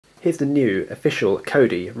Here's the new official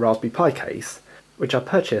Kodi Raspberry Pi case, which I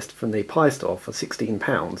purchased from the Pi store for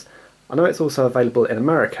 £16. I know it's also available in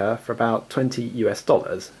America for about $20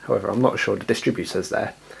 US, however I'm not sure the distributor's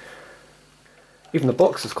there. Even the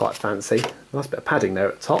box is quite fancy, nice bit of padding there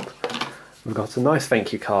at the top. We've got a nice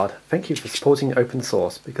thank you card. Thank you for supporting open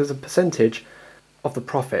source, because a percentage of the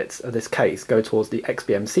profits of this case go towards the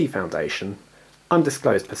XBMC Foundation.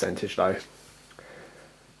 Undisclosed percentage though.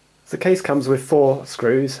 So the case comes with 4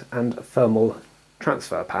 screws and a thermal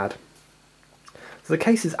transfer pad. So the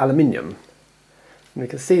case is aluminium, and you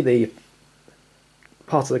can see the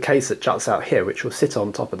part of the case that juts out here, which will sit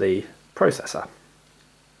on top of the processor.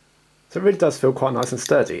 So it really does feel quite nice and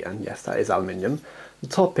sturdy, and yes, that is aluminium. The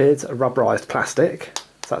top is a rubberized plastic,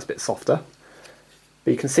 so that's a bit softer.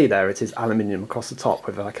 But you can see there it is aluminium across the top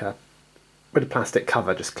with a plastic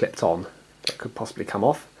cover just clipped on that could possibly come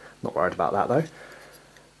off. Not worried about that though.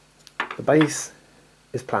 The base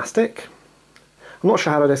is plastic. I'm not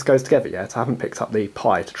sure how this goes together yet. I haven't picked up the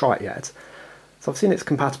Pi to try it yet. So I've seen it's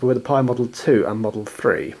compatible with the Pi Model 2 and Model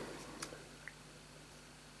 3.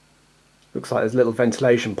 Looks like there's little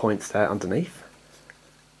ventilation points there underneath.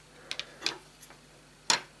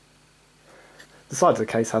 The side of the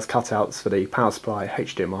case has cutouts for the power supply,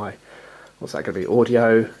 HDMI, what's that going to be,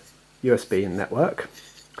 audio, USB and network.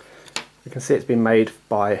 You can see it's been made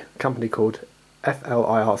by a company called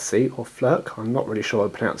FLIRC or FLIRC, I'm not really sure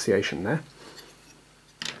of the pronunciation there.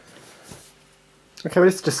 Okay, well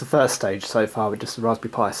this is just the first stage so far with just the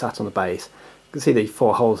Raspberry Pi sat on the base. You can see the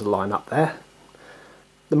 4 holes that line up there.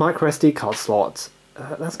 The micro SD card slot,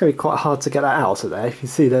 that's going to be quite hard to get that out of there. You can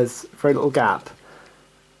see there's a very little gap.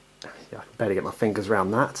 Yeah, I can barely get my fingers around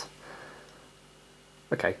that.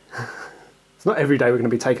 Okay, it's not every day we're going to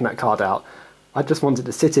be taking that card out. I just wanted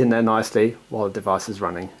to sit in there nicely while the device is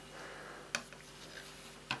running.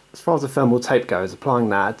 As far as the thermal tape goes, applying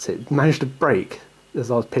that, it managed to break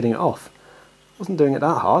as I was peeling it off. I wasn't doing it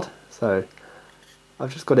that hard, so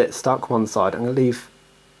I've just got it stuck one side. I'm going to leave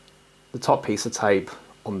the top piece of tape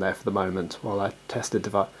on there for the moment while I test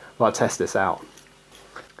this out.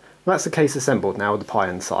 Well, that's the case assembled now with the Pi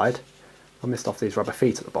inside. I missed off these rubber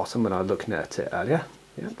feet at the bottom when I was looking at it earlier.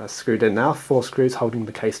 Yeah, that's screwed in now. 4 screws holding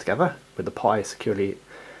the case together with the Pi securely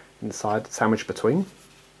inside, sandwiched between.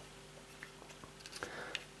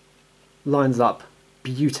 Lines up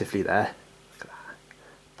beautifully there. Look at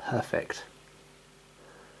that. Perfect.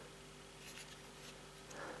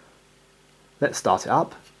 Let's start it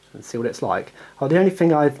up and see what it's like. Oh, the only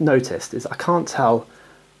thing I've noticed is I can't tell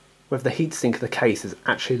whether the heatsink of the case is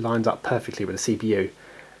actually lined up perfectly with the CPU.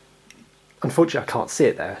 Unfortunately, I can't see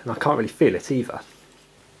it there, and I can't really feel it either.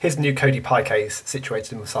 Here's the new Kodi Pi case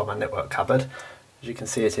situated inside my network cupboard. As you can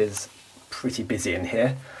see, it is pretty busy in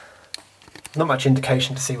here. Not much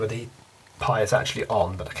indication to see where the Pi is actually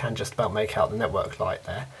on, but I can just about make out the network light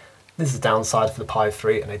there. This is the downside for the Pi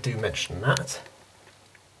 3, and they do mention that.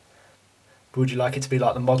 But would you like it to be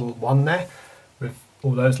like the Model 1 there, with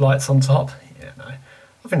all those lights on top? Yeah, no.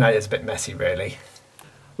 I think that is a bit messy, really.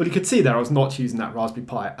 Well, you could see there I was not using that Raspberry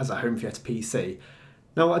Pi as a home theatre PC.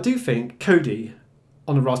 Now, I do think Kodi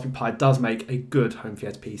on a Raspberry Pi does make a good home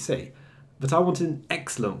theatre PC, but I wanted an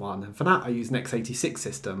excellent one, and for that I used an x86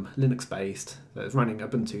 system, Linux-based, that is running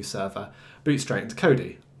Ubuntu server, boot straight into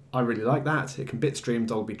Kodi. I really like that. It can bitstream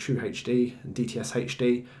Dolby True HD and DTS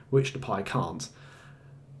HD, which the Pi can't.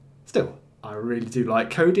 Still, I really do like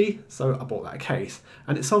Kodi, so I bought that case,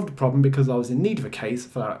 and it solved the problem because I was in need of a case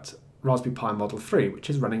for that Raspberry Pi Model 3, which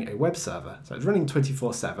is running a web server. So it's running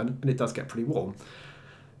 24/7, and it does get pretty warm.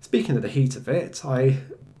 Speaking of the heat of it, I've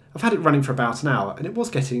had it running for about an hour, and it was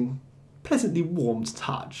getting pleasantly warm to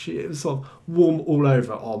touch. It was sort of warm all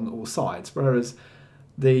over on all sides, whereas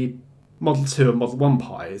the Model 2 and Model 1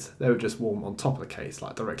 Pis, they were just warm on top of the case,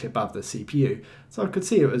 like directly above the CPU. So I could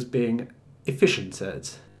see it as being efficient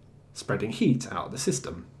at spreading heat out of the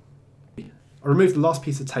system. I removed the last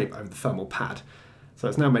piece of tape over the thermal pad, so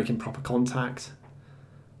it's now making proper contact.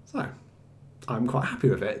 So I'm quite happy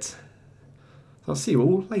with it. So I'll see you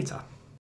all later.